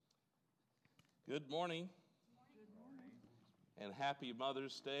Good morning. Good morning. And happy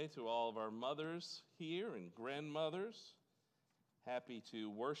Mother's Day to all of our mothers here and grandmothers. Happy to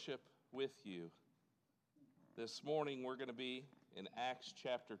worship with you. This morning we're going to be in Acts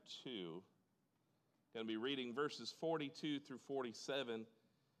chapter 2. Going to be reading verses 42 through 47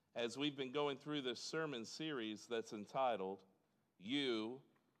 as we've been going through this sermon series that's entitled, You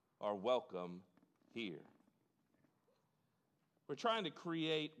Are Welcome Here. We're trying to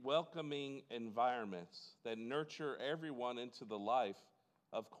create welcoming environments that nurture everyone into the life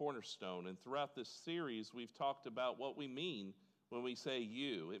of Cornerstone. And throughout this series, we've talked about what we mean when we say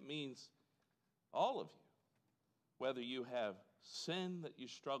you. It means all of you. Whether you have sin that you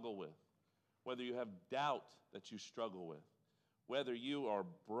struggle with, whether you have doubt that you struggle with, whether you are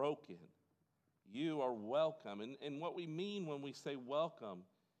broken, you are welcome. And what we mean when we say welcome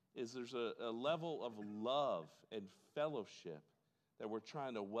is there's a level of love and fellowship that we're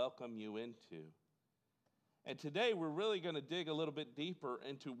trying to welcome you into. And today we're really going to dig a little bit deeper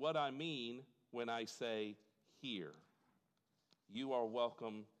into what I mean when I say here. You are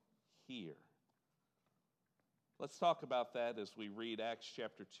welcome here. Let's talk about that as we read Acts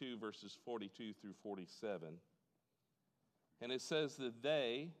chapter 2, verses 42 through 47. And it says that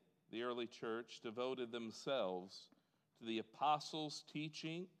they, the early church, devoted themselves to the apostles'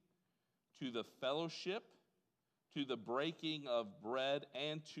 teaching, to the fellowship, to the breaking of bread,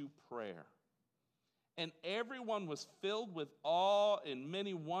 and to prayer. And everyone was filled with awe and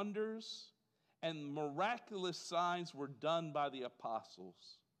many wonders, and miraculous signs were done by the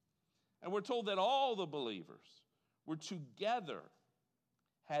apostles. And we're told that all the believers were together,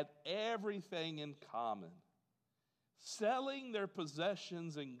 had everything in common. Selling their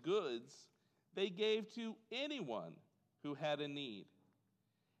possessions and goods, they gave to anyone who had a need.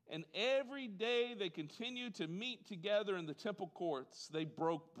 And every day they continued to meet together in the temple courts. They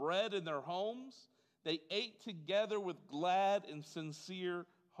broke bread in their homes. They ate together with glad and sincere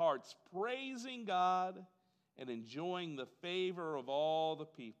hearts, praising God and enjoying the favor of all the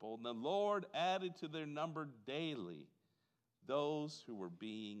people. And the Lord added to their number daily those who were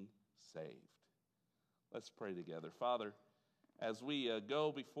being saved. Let's pray together. Father, as we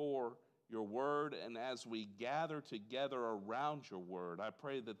go before your word, and as we gather together around your word, I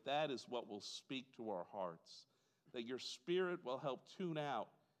pray that that is what will speak to our hearts, that your spirit will help tune out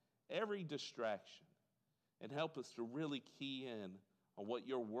every distraction and help us to really key in on what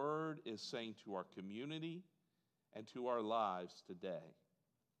your word is saying to our community and to our lives today.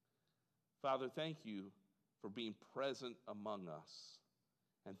 Father, thank you for being present among us,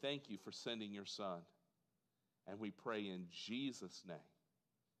 and thank you for sending your Son. And we pray in Jesus' name.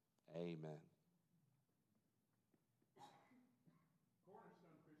 Amen.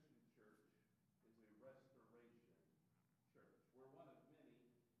 Cornerstone Christian Church is a restoration church. We're one of many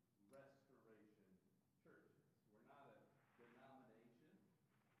restoration churches. We're not a denomination,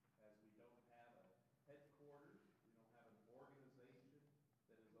 as we don't have a headquarters. We don't have an organization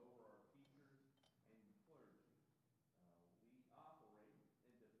that is over our teachers and clergy. We operate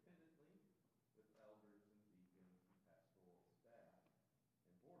independently with elders and deacons and pastoral staff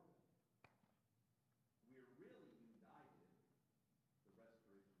and board members. We're really united, the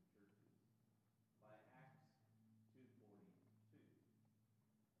restoration churches, by Acts 2:42.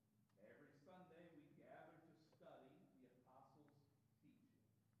 Every Sunday we gather to study the apostles' teaching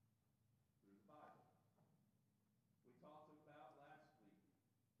through the Bible. We talked about last week,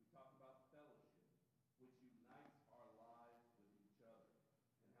 we talked about fellowship, which unites our lives with each other,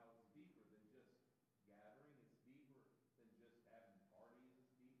 and how it's deeper than just gathering, it's deeper than just having parties,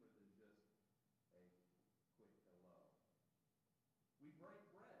 it's deeper than just a quick hello. We break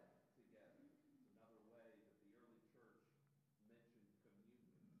bread together. It's another way that the early church mentioned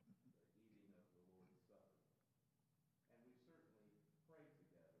communion, the eating of the Lord's Supper. And we certainly pray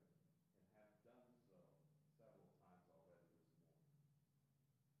together and have done so several times already this morning.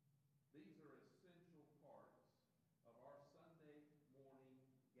 These are essential parts of our Sunday morning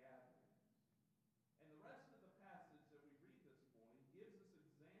gatherings. And the rest of the passage that we read this morning gives us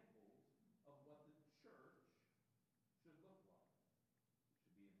examples of what the church should look like. We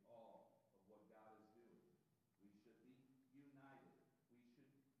should be in awe of what God is doing. We should be united. We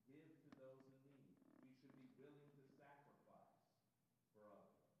should give to those in need. We should be willing to sacrifice for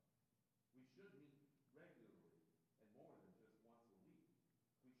others. We should meet regularly and more than just once a week.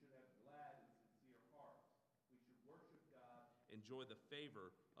 We should have glad and sincere hearts. We should worship God, enjoy the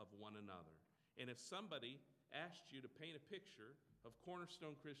favor of one another. And if somebody asked you to paint a picture of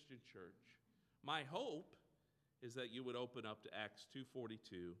Cornerstone Christian Church, my hope is that you would open up to Acts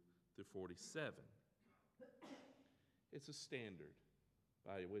 2:42 through 47. It's a standard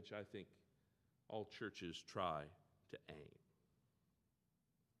by which I think all churches try to aim.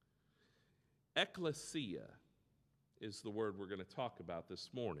 Ekklesia is the word we're going to talk about this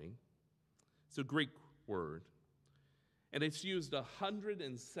morning. It's a Greek word, and it's used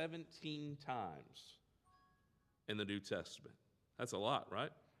 117 times in the New Testament. That's a lot,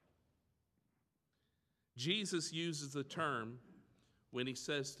 right? Jesus uses the term when he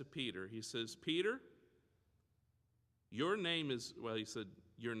says to Peter, he says, Peter, your name is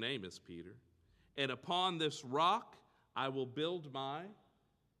Peter, and upon this rock I will build my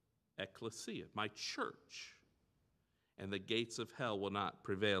Ekklesia, my church, and the gates of hell will not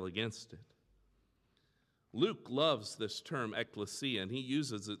prevail against it. Luke loves this term Ekklesia, and he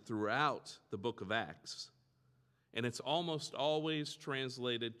uses it throughout the book of Acts. And it's almost always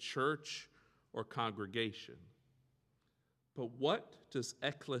translated church or congregation. But what does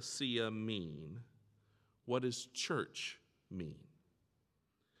Ekklesia mean? What does church mean?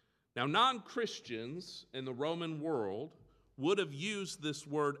 Now, non-Christians in the Roman world would have used this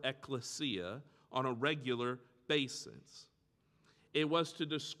word Ekklesia on a regular basis. It was to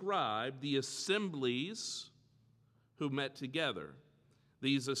describe the assemblies who met together.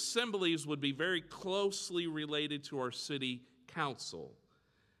 These assemblies would be very closely related to our city council.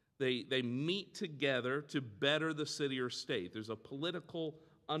 They meet together to better the city or state. There's a political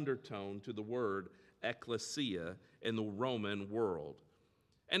undertone to the word Ekklesia in the Roman world.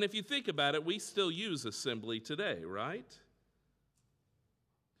 And if you think about it, we still use assembly today, right?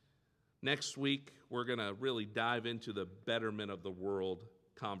 Next week, we're going to really dive into the betterment of the world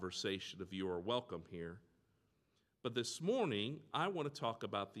conversation if you are welcome here. But this morning, I want to talk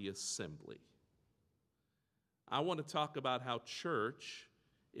about the assembly. I want to talk about how church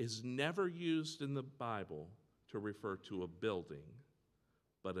is never used in the Bible to refer to a building,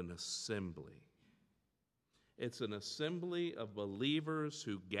 but an assembly. It's an assembly of believers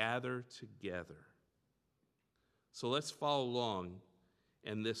who gather together. So let's follow along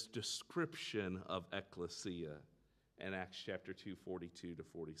in this description of Ekklesia in Acts chapter 2, 42 to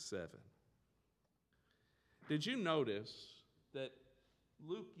 47. Did you notice that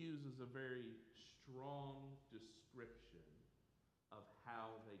Luke uses a very strong description of how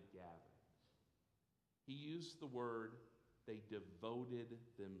they gathered? He used the word, they devoted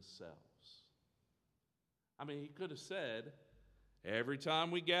themselves. I mean, he could have said, every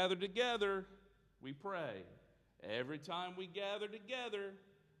time we gather together, we pray. Every time we gather together,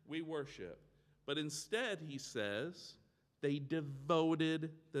 we worship. But instead, he says, they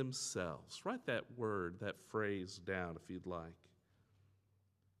devoted themselves. Write that word, that phrase down if you'd like.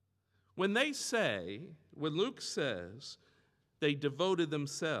 When Luke says they devoted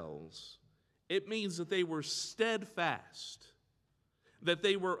themselves, it means that they were steadfast, that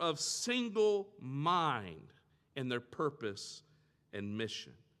they were of single mind in their purpose and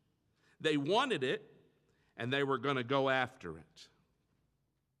mission. They wanted it, and they were going to go after it.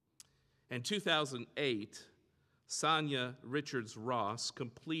 In 2008, Sonia Richards-Ross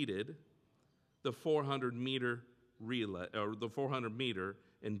completed the 400-meter relay, or the 400-meter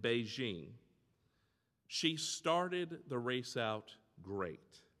in Beijing. She started the race out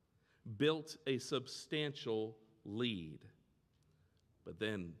great, built a substantial lead, but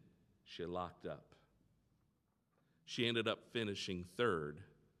then she locked up. She ended up finishing third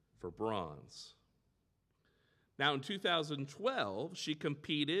for bronze. Now, in 2012, she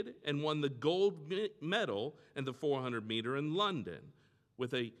competed and won the gold medal in the 400-meter in London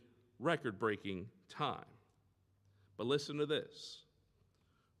with a record-breaking time. But listen to this.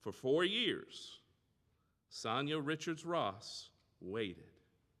 For 4 years, Sonia Richards-Ross waited.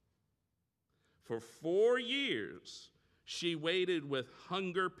 For 4 years, she waited with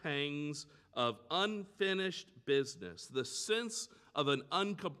hunger pangs of unfinished business, the sense of an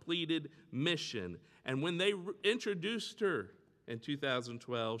uncompleted mission. And when they introduced her in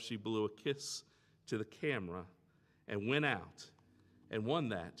 2012, she blew a kiss to the camera and went out and won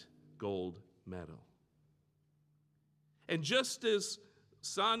that gold medal. And just as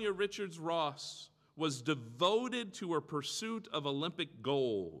Sonia Richards-Ross was devoted to her pursuit of Olympic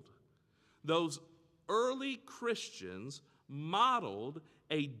gold, those early Christians modeled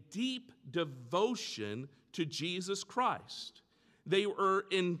a deep devotion to Jesus Christ. They were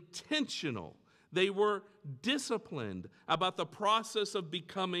intentional. They were disciplined about the process of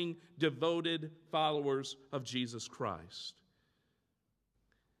becoming devoted followers of Jesus Christ.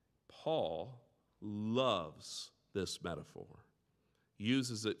 Paul loves this metaphor,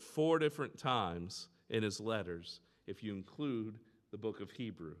 uses it 4 different times in his letters, if you include the book of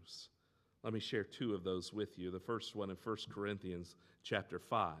Hebrews. Let me share 2 of those with you. The first one in 1 Corinthians chapter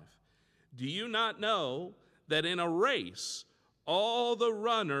 5. Do you not know that in a race all the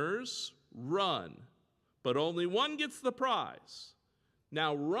runners run, but only one gets the prize.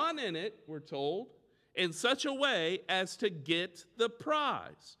 Now run in it, we're told, in such a way as to get the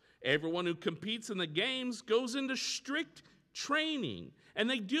prize. Everyone who competes in the games goes into strict training, and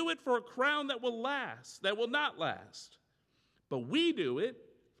they do it for a crown that will not last. But we do it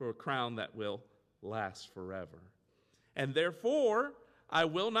for a crown that will last forever. And therefore, I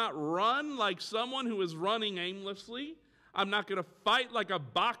will not run like someone who is running aimlessly. I'm not going to fight like a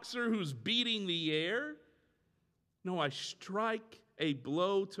boxer who's beating the air. No, I strike a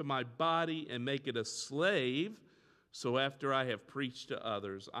blow to my body and make it a slave, so after I have preached to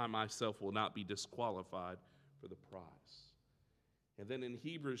others, I myself will not be disqualified for the prize. And then in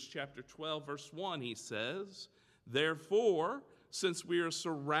Hebrews chapter 12, verse 1, he says, therefore, since we are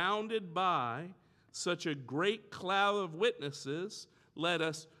surrounded by such a great cloud of witnesses, let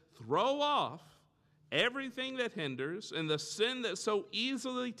us throw off everything that hinders and the sin that so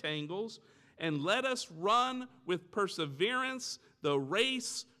easily tangles, and let us run with perseverance the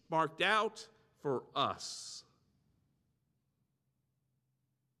race marked out for us.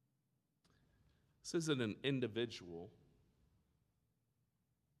 This isn't an individual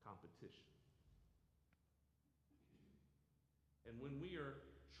competition. And when we are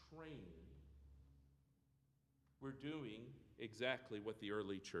training, we're doing exactly what the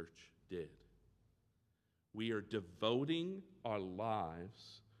early church did. We are devoting our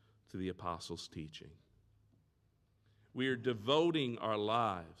lives to the apostles' teaching. We are devoting our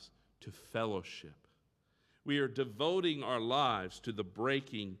lives to fellowship. We are devoting our lives to the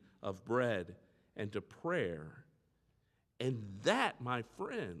breaking of bread and to prayer. And that, my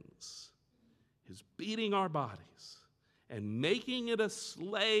friends, is beating our bodies and making it a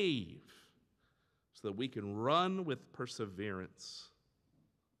slave so that we can run with perseverance.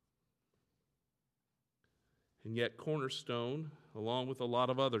 And yet Cornerstone, along with a lot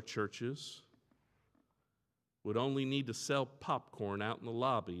of other churches, would only need to sell popcorn out in the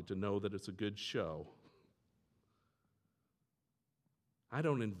lobby to know that it's a good show. I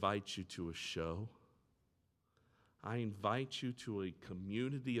don't invite you to a show. I invite you to a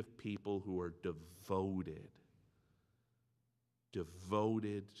community of people who are devoted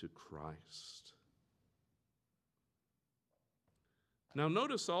to Christ. Now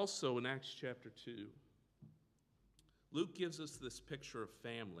notice also in Acts chapter 2, Luke gives us this picture of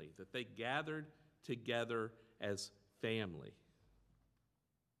family, that they gathered together as family.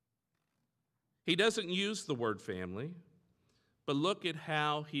 He doesn't use the word family, but look at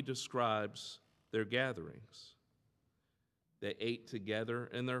how he describes their gatherings. They ate together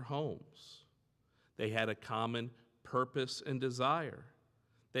in their homes. They had a common purpose and desire.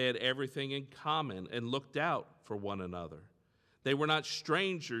 They had everything in common and looked out for one another. They were not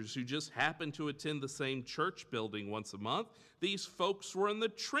strangers who just happened to attend the same church building once a month. These folks were in the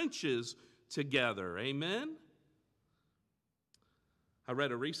trenches together. Amen? I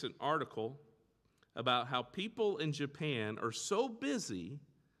read a recent article about how people in Japan are so busy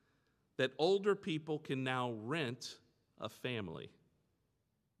that older people can now rent a family.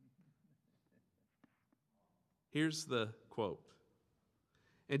 Here's the quote.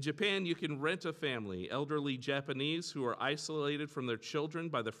 In Japan, you can rent a family. Elderly Japanese who are isolated from their children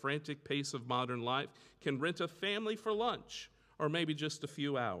by the frantic pace of modern life can rent a family for lunch, or maybe just a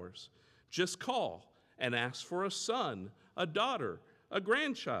few hours. Just call and ask for a son, a daughter, a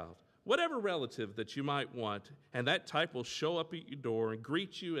grandchild, whatever relative that you might want, and that type will show up at your door and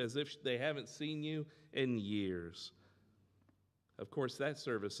greet you as if they haven't seen you in years. Of course, that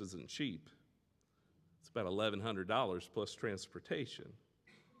service isn't cheap. It's about $1,100 plus transportation.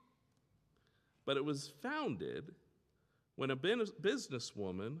 But it was founded when a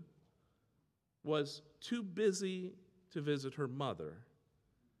businesswoman was too busy to visit her mother.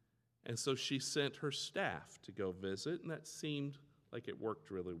 And so she sent her staff to go visit, and that seemed like it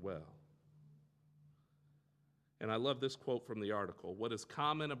worked really well. And I love this quote from the article. What is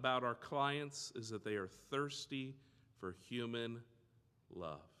common about our clients is that they are thirsty for human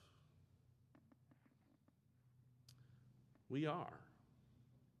love. We are.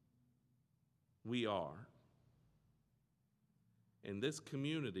 We are. And this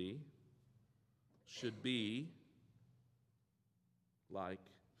community should be like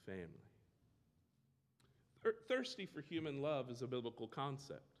family. Thirsty for human love is a biblical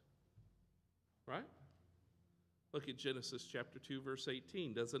concept, right? Look at Genesis chapter 2, verse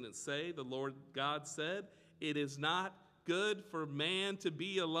 18. Doesn't it say, the Lord God said, it is not good for man to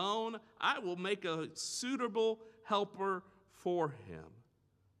be alone. I will make a suitable helper for him.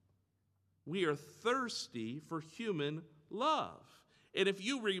 We are thirsty for human love. And if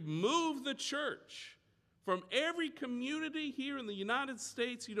you remove the church From every community here in the United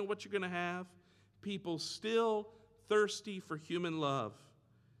States, you know what you're going to have? People still thirsty for human love.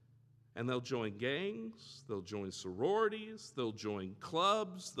 And they'll join gangs, they'll join sororities, they'll join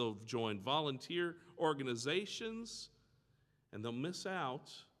clubs, they'll join volunteer organizations, and they'll miss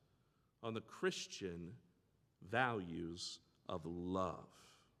out on the Christian values of love.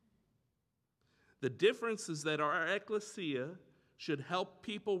 The difference is that our Ekklesia should help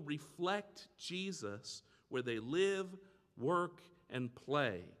people reflect Jesus where they live, work, and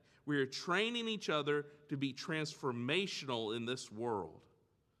play. We are training each other to be transformational in this world.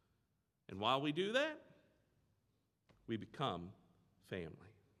 And while we do that, we become family.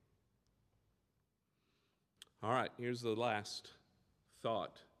 All right, here's the last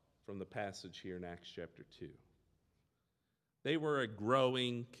thought from the passage here in Acts chapter 2. They were a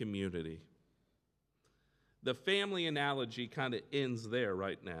growing community. The family analogy kind of ends there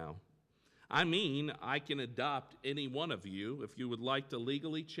right now. I mean, I can adopt any one of you if you would like to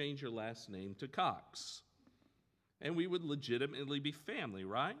legally change your last name to Cox. And we would legitimately be family,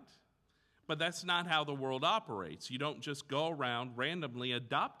 right? But that's not how the world operates. You don't just go around randomly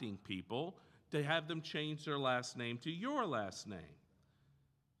adopting people to have them change their last name to your last name.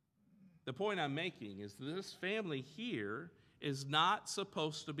 The point I'm making is that this family here is not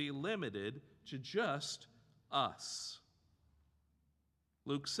supposed to be limited to just us.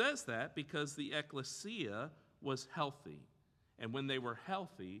 Luke says that because the Ekklesia was healthy. And when they were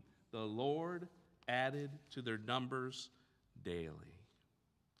healthy, the Lord added to their numbers daily.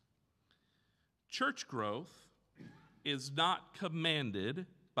 Church growth is not commanded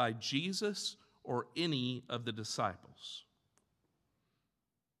by Jesus or any of the disciples.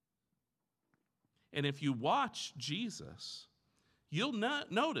 And if you watch Jesus, you'll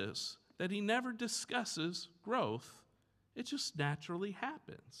not notice that he never discusses growth. It just naturally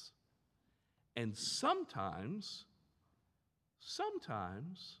happens. And sometimes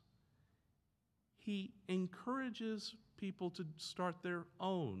he encourages people to start their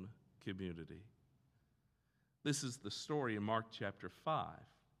own community. This is the story in Mark chapter 5.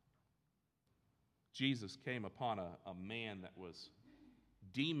 Jesus came upon a man that was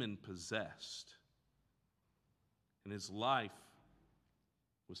demon-possessed, and his life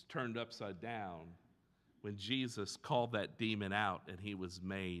was turned upside down when Jesus called that demon out and he was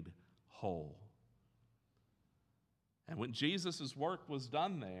made whole. And when Jesus' work was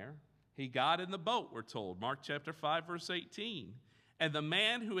done there, he got in the boat, we're told, Mark chapter 5, verse 18. And the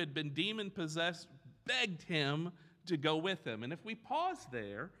man who had been demon-possessed begged him to go with him. And if we pause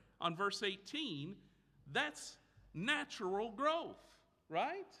there on verse 18, that's natural growth,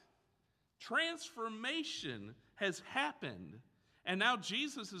 right? Transformation has happened. And now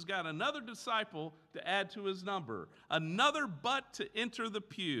Jesus has got another disciple to add to his number, another butt to enter the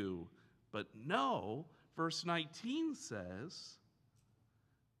pew. But no, verse 19 says,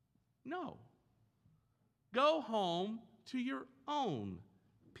 no, go home to your own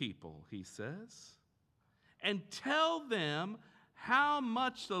people, he says, and tell them how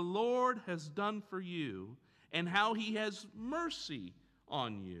much the Lord has done for you and how he has mercy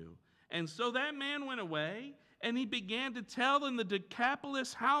on you. And so that man went away, and he began to tell in the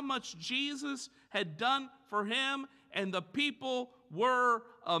Decapolis how much Jesus had done for him, and the people were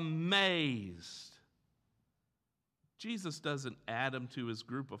amazed. Jesus doesn't add him to his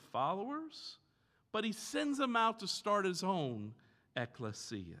group of followers, but he sends him out to start his own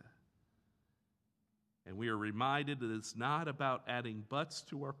Ekklesia. And we are reminded that it's not about adding butts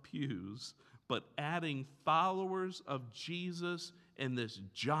to our pews, but adding followers of Jesus in this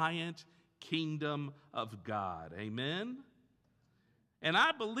giant kingdom of God. Amen? And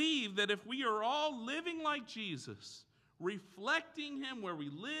I believe that if we are all living like Jesus, reflecting him where we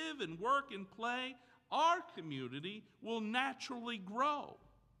live and work and play, our community will naturally grow.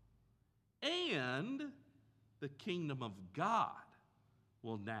 And the kingdom of God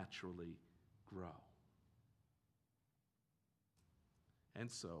will naturally grow. And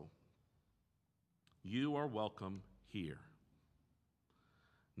so, you are welcome here.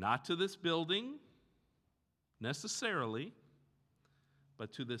 Not to this building, necessarily,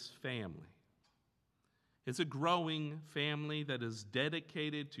 but to this family. It's a growing family that is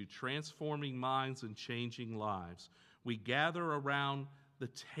dedicated to transforming minds and changing lives. We gather around the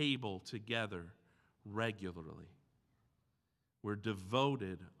table together regularly. We're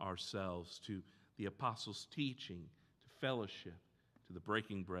devoted ourselves to the apostles' teaching, to fellowship, to the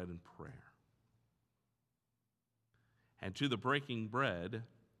breaking bread and prayer. And to the breaking bread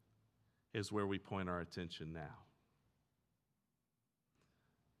is where we point our attention now.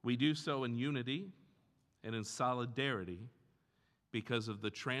 We do so in unity and in solidarity because of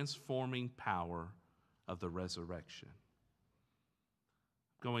the transforming power of the resurrection.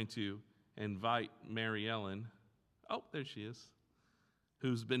 Going to invite Mary Ellen, oh, there she is,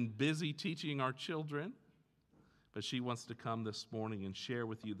 who's been busy teaching our children, but she wants to come this morning and share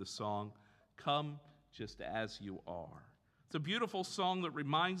with you the song, Come Just As You Are. It's a beautiful song that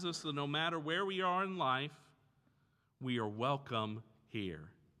reminds us that no matter where we are in life, we are welcome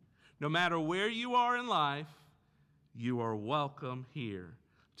here. No matter where you are in life, you are welcome here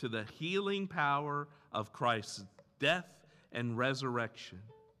to the healing power of Christ's death and resurrection.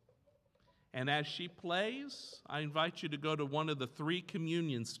 And as she plays, I invite you to go to one of the 3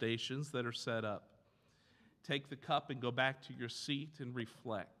 communion stations that are set up. Take the cup and go back to your seat and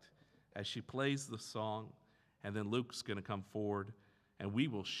reflect as she plays the song. And then Luke's going to come forward, and we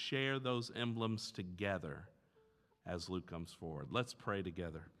will share those emblems together as Luke comes forward. Let's pray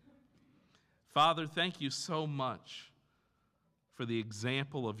together. Father, thank you so much for the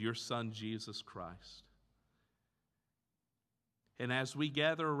example of your Son, Jesus Christ. And as we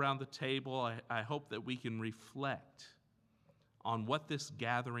gather around the table, I hope that we can reflect on what this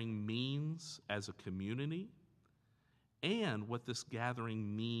gathering means as a community and what this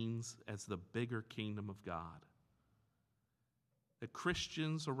gathering means as the bigger kingdom of God. That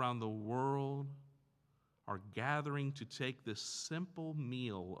Christians around the world are gathering to take this simple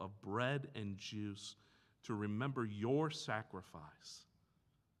meal of bread and juice to remember your sacrifice.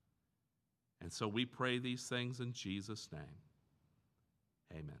 And so we pray these things in Jesus' name.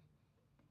 Amen.